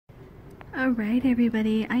Alright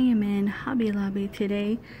everybody, I am in Hobby Lobby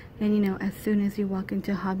today, and you know, as soon as you walk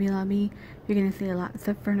into Hobby Lobby, you're gonna see lots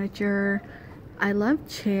of furniture. I love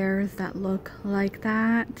chairs that look like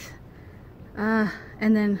that. And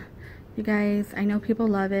then, you guys, I know people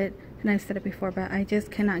love it, and I've said it before, but I just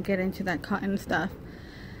cannot get into that cotton stuff.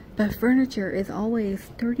 But furniture is always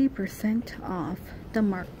 30% off the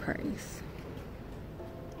mark price.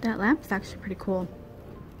 That lamp's actually pretty cool.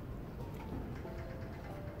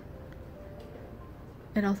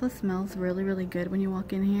 It also smells really, really good when you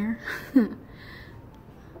walk in here.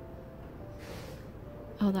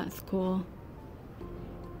 Oh, that's cool.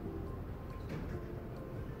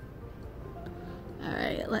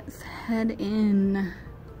 Alright, let's head in.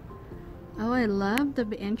 Oh, I love the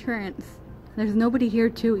entrance. There's nobody here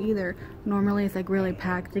too either. Normally it's like really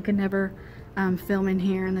packed. You can never film in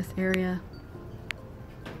here in this area.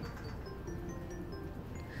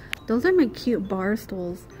 Those are my cute bar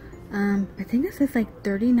stools. I think this is like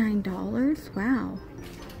 $39. Wow.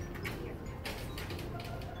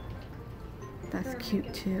 That's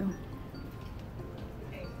cute too.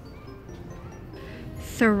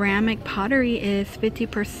 Ceramic pottery is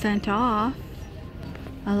 50% off.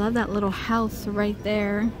 I love that little house right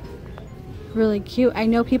there. Really cute. I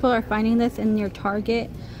know people are finding this in your Target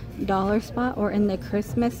dollar spot or in the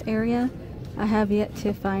Christmas area. I have yet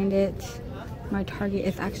to find it. My Target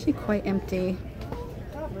is actually quite empty.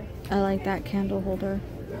 I like that candle holder.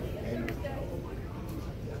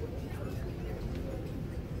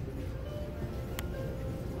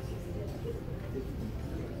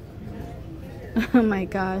 Oh my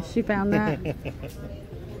gosh, you found that?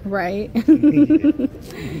 Right?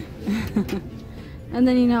 And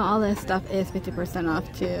then you know all this stuff is 50%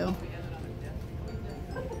 off too.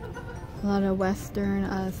 A lot of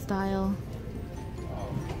Western style.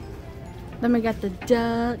 Then we got the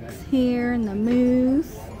ducks here and the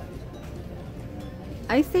moose.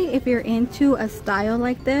 I say if you're into a style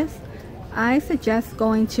like this, I suggest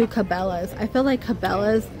going to Cabela's. I feel like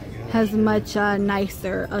Cabela's has much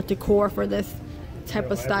nicer decor for this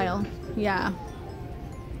type of style. Yeah.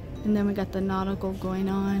 And then we got the nautical going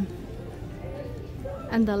on.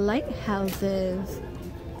 And the lighthouses.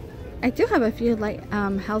 I do have a few light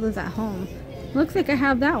houses at home. Looks like I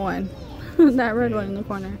have that one. That red one in the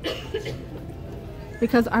corner.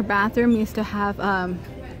 Because our bathroom used to have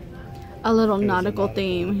a little nautical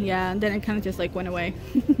theme. Yeah, and then it kind of just like went away.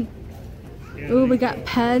 Ooh, we got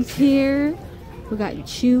pets here. We got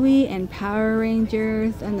Chewy and Power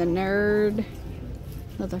Rangers and the Nerd.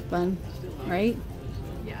 Those are fun, right?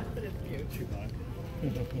 Yeah, but it's cute.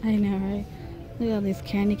 I know, right? Look at all these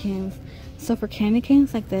candy canes. So for candy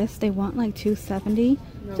canes like this, they want like $2.70.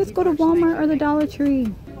 Just go to Walmart or the Dollar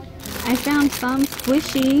Tree. I found some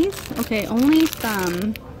squishies. Okay, only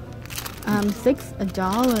some.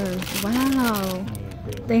 $6. Wow.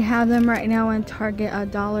 They have them right now in Target a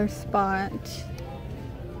dollar spot.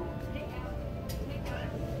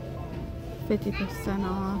 50%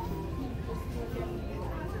 off.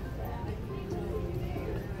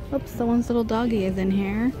 Oops, someone's little doggy is in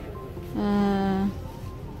here.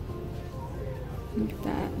 Look at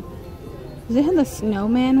that. Does it have the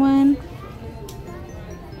snowman one?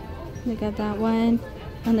 They got that one.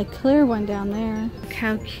 And the clear one down there. Look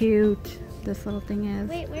how cute this little thing is.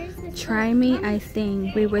 Wait, where's the Try me, I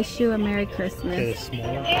sing. We wish you a Merry Christmas.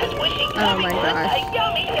 Oh my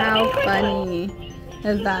gosh. How funny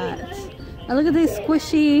is that? And look at this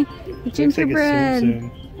squishy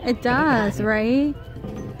gingerbread. It does, right?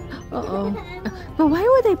 Uh-oh. But why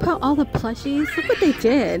would they put all the plushies? Look what they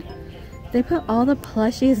did. They put all the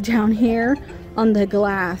plushies down here on the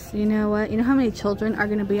glass. You know what? You know how many children are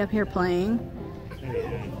going to be up here playing?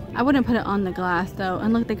 I wouldn't put it on the glass though.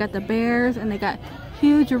 And look, they got the bears and they got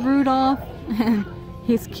huge Rudolph and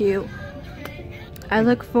he's cute. I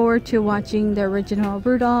look forward to watching the original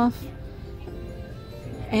Rudolph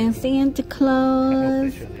and Santa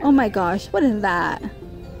Claus. Oh my gosh, what is that?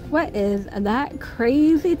 What is that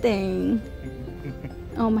crazy thing?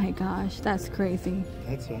 Oh my gosh, that's crazy.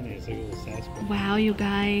 That's funny. It's like a little Sasquatch. Wow, you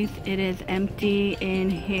guys, it is empty in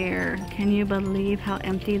here. Can you believe how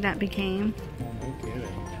empty that became? No kidding.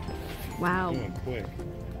 Wow. Going quick.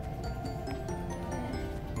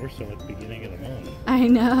 We're still at the beginning of the month. I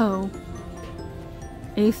know.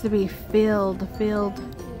 It used to be filled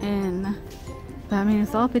in. But I mean,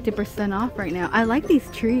 it's all 50% off right now. I like these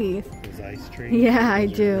trees. Those ice trees. Yeah, I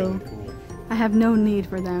Those are do. really cool. I have no need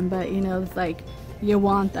for them, but you know, it's like, you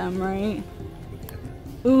want them, right?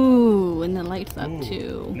 Ooh, and the lights up Ooh,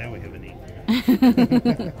 too. Now we have a need.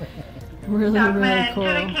 Really, really cool.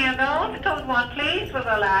 To the candles, code 1 please for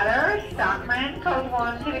the ladder. Stockman, code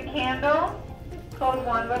 1 to the candle. Code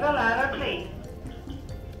 1 with a ladder, please.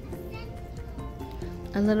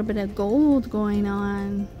 A little bit of gold going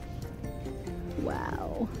on.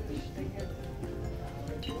 Wow.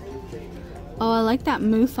 Oh, I like that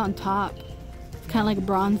mousse on top. It's kind of like a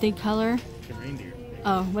bronzy color. It's a reindeer.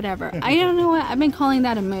 Oh, whatever. I don't know what. I've been calling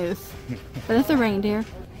that a moose. But it's a reindeer.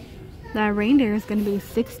 That reindeer is going to be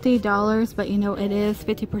 $60, but you know, it is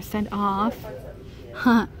 50% off.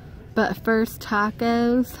 Huh. But first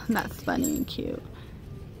tacos. That's funny and cute.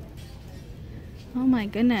 Oh my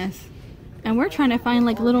goodness. And we're trying to find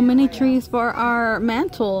like little mini trees for our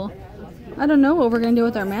mantle. I don't know what we're going to do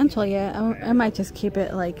with our mantle yet. I might just keep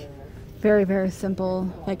it like very, very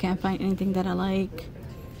simple if I can't find anything that I like.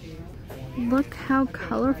 Look how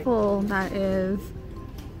colorful that is.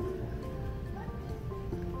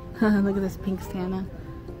 Look at this pink Santa.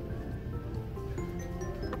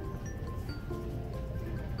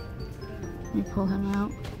 Let me pull him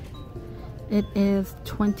out. It is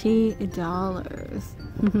 $20.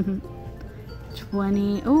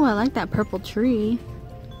 20. Oh, I like that purple tree.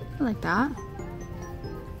 I like that.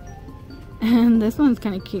 And this one's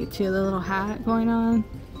kind of cute too, the little hat going on.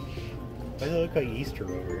 Why does it look like Easter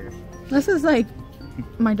over here? This is like,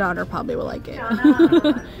 my daughter probably will like it. Wrong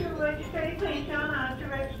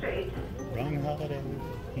holiday.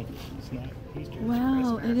 It's not Easter.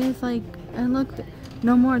 Wow, it is like, and look,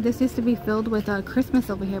 no more. This used to be filled with Christmas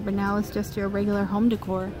over here, but now it's just your regular home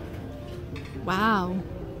decor. Wow.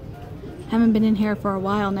 Haven't been in here for a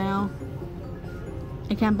while now.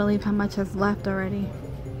 I can't believe how much has left already.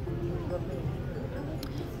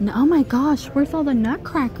 No, oh my gosh, where's all the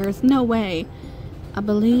nutcrackers? No way. I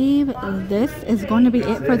believe this is going to be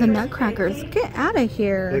it for the nutcrackers. Get out of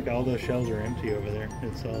here. Look, all those shelves are empty over there.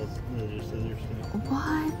 It's all just other stuff.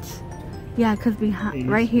 What? Yeah, because behind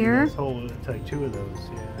right here, it's like 2 of those,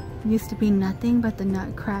 yeah. Used to be nothing but the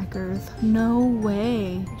nutcrackers. No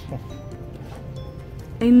way.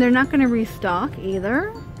 And they're not going to restock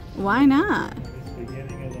either. Why not?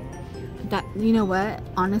 That, you know what?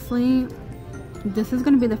 Honestly, this is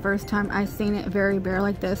going to be the first time I've seen it very bare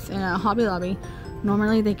like this in a Hobby Lobby.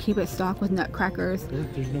 Normally they keep it stocked with nutcrackers.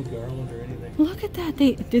 There's no garland or anything. Look at that.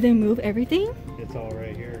 Did they move everything? It's all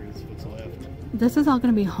right here. It's what's left. This is all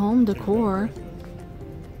going to be home decor.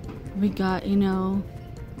 We got, you know,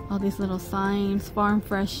 all these little signs. Farm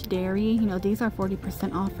Fresh Dairy. You know, these are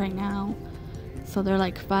 40% off right now. So they're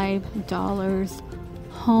like $5.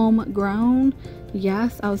 Homegrown.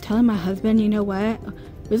 Yes, I was telling my husband, you know what?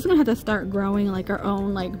 We're just going to have to start growing like our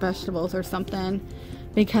own like vegetables or something.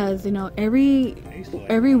 Because, you know, every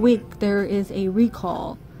week there is a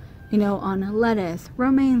recall, you know, on lettuce,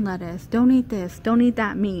 romaine lettuce. Don't eat this, don't eat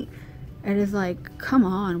that meat. It is like, come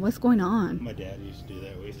on, what's going on? My dad used to do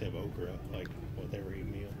that. We used to have okra, like, with every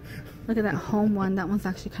meal. Look at that home one. That one's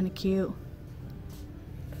actually kind of cute.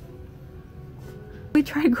 We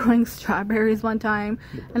tried growing strawberries one time,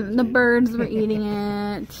 and the birds were eating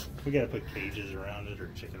it. We gotta put cages around it or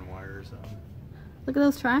chicken wire or something. Look at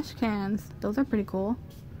those trash cans. Those are pretty cool.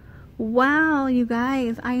 Wow, you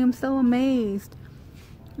guys, I am so amazed.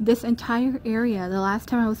 This entire area, the last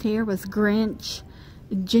time I was here was Grinch,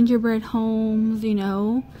 gingerbread homes, you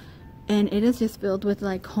know, and it is just filled with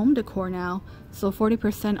like home decor now. So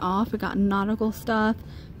 40% off. We got nautical stuff,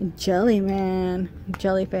 jelly man,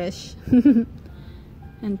 jellyfish,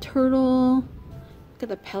 and turtle. Look at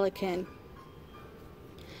the pelican.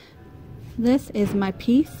 This is my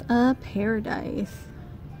piece of paradise,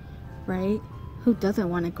 right? Who doesn't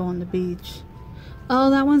want to go on the beach? Oh,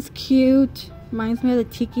 that one's cute. Reminds me of the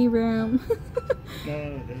tiki room. No,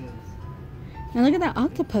 it is. And look at that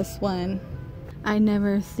octopus one. I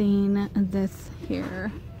never seen this here.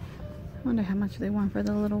 I wonder how much they want for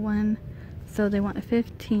the little one. So they want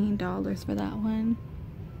 $15 for that one.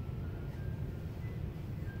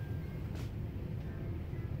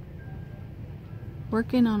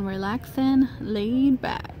 Working on relaxing, laid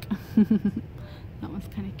back. That one's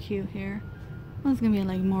kind of cute here. There's gonna be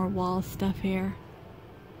like more wall stuff here.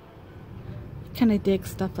 Kind of dig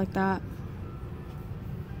stuff like that.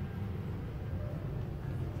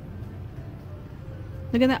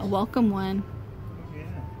 Look at that welcome one. Yeah.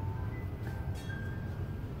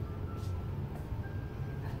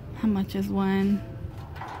 How much is one?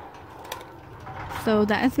 So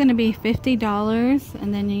that is going to be $50,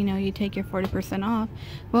 and then, you know, you take your 40% off.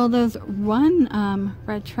 Well, there's one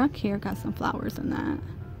red truck here, got some flowers in that.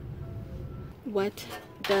 What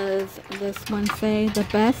does this one say? The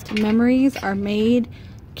best memories are made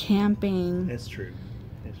camping. That's true.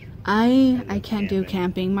 That's true. I can't do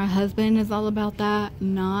camping. My husband is all about that,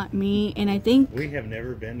 not me. And I think we have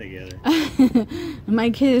never been together.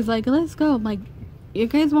 my kid is like, let's go. I'm like, You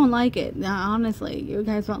guys won't like it. No, honestly, you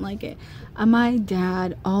guys won't like it. My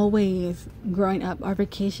dad always, growing up, our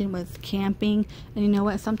vacation was camping. And you know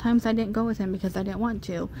what? Sometimes I didn't go with him because I didn't want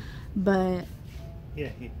to. But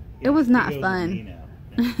it was not fun.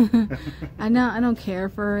 I don't care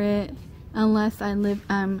for it unless I live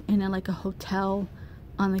in like a hotel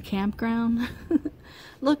on the campground.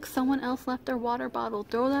 Look, someone else left their water bottle.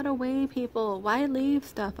 Throw that away, people. Why leave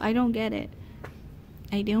stuff? I don't get it.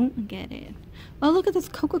 I don't get it. Oh, look at this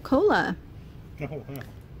Coca-Cola. Oh, wow.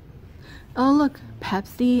 Oh, look.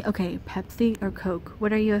 Pepsi. Okay, Pepsi or Coke?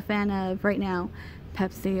 What are you a fan of right now?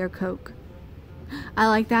 Pepsi or Coke? I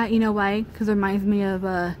like that. You know why? Because it reminds me of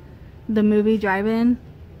the movie Drive-In.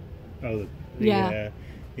 Oh, yeah.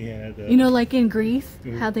 You know, like in Greece,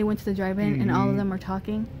 how they went to the drive-in and all of them were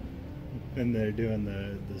talking. And they're doing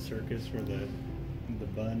the circus where the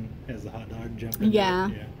bun has the hot dog jumping. Yeah.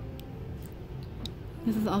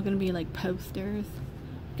 This is all going to be like posters.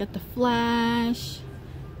 Got the Flash,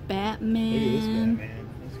 Batman. Look at this Batman.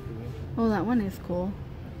 That's cool. Oh, that one is cool.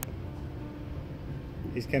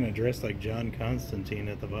 He's kind of dressed like John Constantine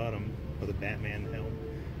at the bottom with a Batman helm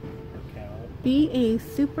or cowl. Be a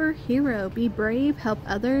superhero. Be brave. Help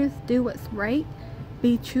others. Do what's right.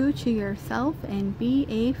 Be true to yourself and be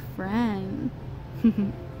a friend.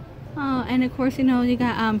 Oh, and of course, you know, you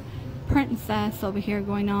got princess over here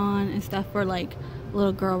going on and stuff for like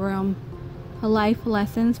little girl room. Life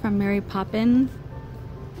lessons from Mary Poppins.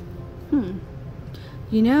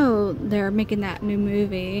 You know, they're making that new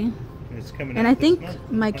movie. It's coming and out I think this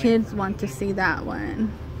month. my kids want to see that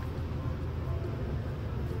one.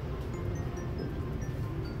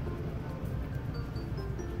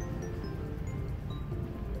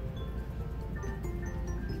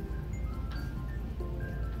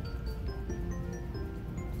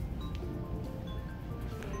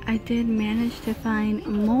 I did manage to find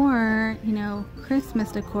more, you know,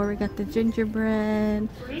 Christmas decor. We got the gingerbread.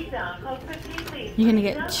 You're gonna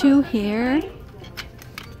get 2 here.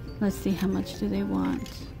 Let's see, how much do they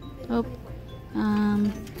want? Oh,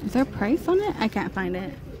 is there a price on it? I can't find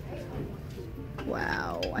it.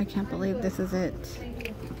 Wow, I can't believe this is it.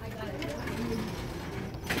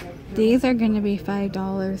 These are gonna be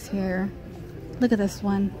 $5 here. Look at this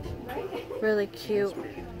one. Really cute.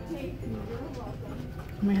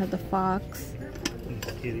 We have the fox.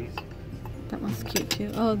 Kitties. That one's cute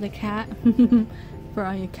too. Oh, the cat. For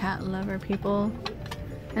all you cat lover people.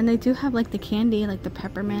 And they do have like the candy, like the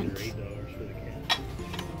peppermint. $8 for the cat.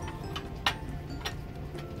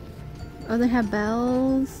 Oh, they have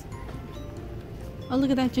bells. Oh,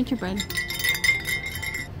 look at that gingerbread.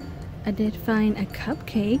 I did find a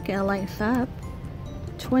cupcake. It lights up.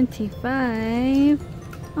 $25.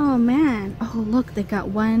 Oh man. Oh look, they got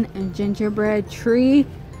one gingerbread tree.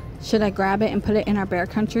 Should I grab it and put it in our bear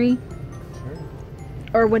country? Sure.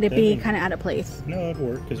 Or would it be kind of out of place? No, it'd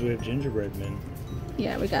work because we have gingerbread men.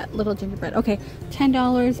 Yeah, we got little gingerbread. Okay,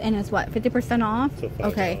 $10 and it's what, 50% off? So $5.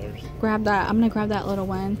 Okay, grab that. I'm gonna grab that little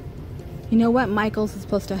one. You know what? Michael's is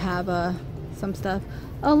supposed to have some stuff.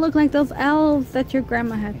 Oh, look, like those elves that your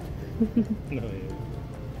grandma had. No, yeah.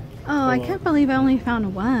 Oh, I can't believe I only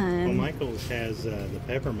found one. Well, Michael's has the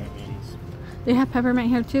peppermint ones. They have peppermint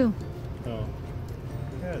here too. Oh.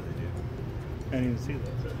 Yeah, they do. I didn't even see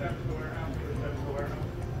that.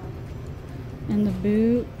 And the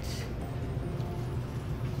boot.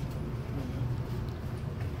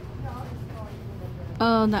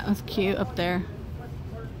 Oh, that was cute up there.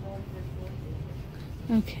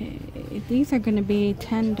 Okay, these are going to be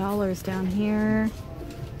 $10 down here.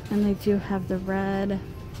 And they do have the red.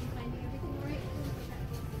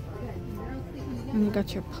 And you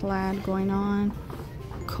got your plaid going on.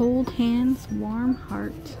 Cold hands, warm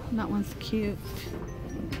heart. That one's cute.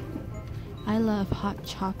 I love hot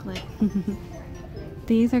chocolate.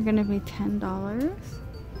 These are going to be $10.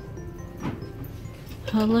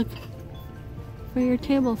 Oh, look. For your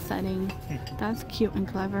table setting. That's cute and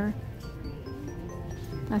clever.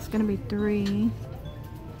 That's going to be $3.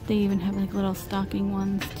 They even have like little stocking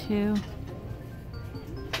ones too.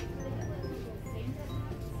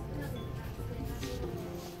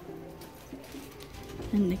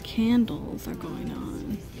 And the candles are going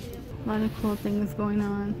on. A lot of cool things going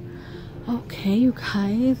on. Okay, you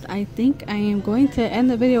guys, I think I am going to end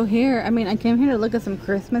the video here. I mean, I came here to look at some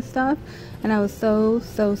Christmas stuff, and I was so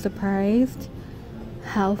surprised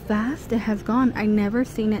how fast it has gone. I never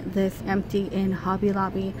seen it this empty in Hobby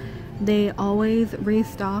Lobby. They always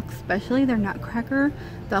restock, especially their nutcracker.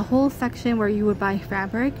 The whole section where you would buy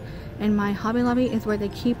fabric in my Hobby Lobby is where they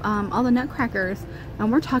keep all the nutcrackers.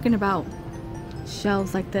 And we're talking about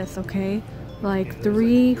shelves like this, okay? Like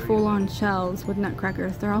 3 full-on shelves with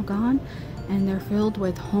nutcrackers. They're all gone. and they're filled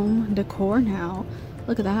with home decor now.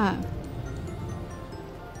 Look at that.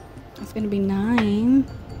 It's gonna be 9.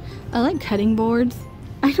 I like cutting boards.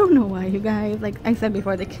 I don't know why, you guys. Like I said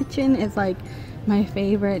before, the kitchen is like my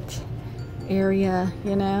favorite area,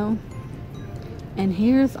 you know. And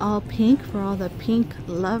here's all pink for all the pink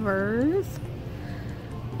lovers.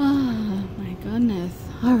 Oh my goodness.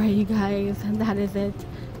 All right, you guys, that is it.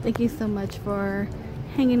 Thank you so much for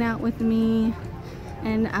hanging out with me,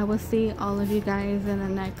 and I will see all of you guys in the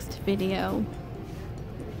next video.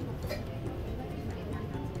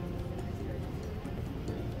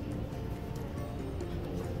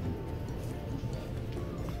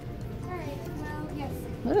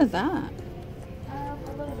 What is that? A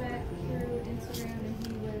little bit through Instagram, and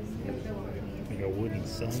he was like a wooden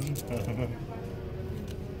sun.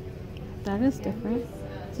 That is different.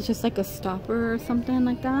 It's just like a stopper or something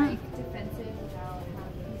like that. defensive.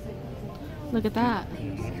 Look at that.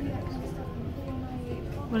 Mushrooms.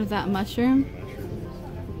 What is that, mushroom?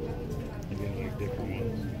 They got like different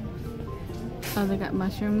ones. Oh, they got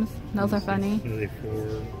mushrooms. Those are funny. Are they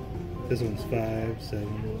 4? This one's 5,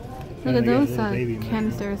 7. Look at they got those little baby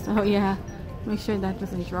canisters. Oh yeah. Make sure that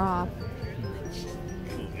doesn't drop.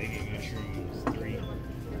 Little baby mushrooms, 3.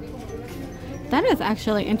 That is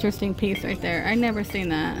actually an interesting piece right there. I never seen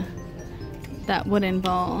that. That wooden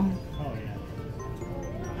ball. Oh yeah.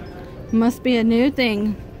 Must be a new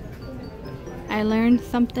thing. I learned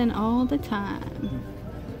something all the time.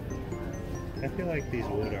 I feel like these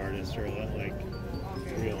wood artists are a lot like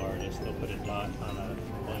real artists. They'll put a dot on a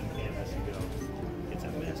blank canvas and go, it's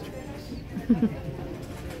a masterpiece.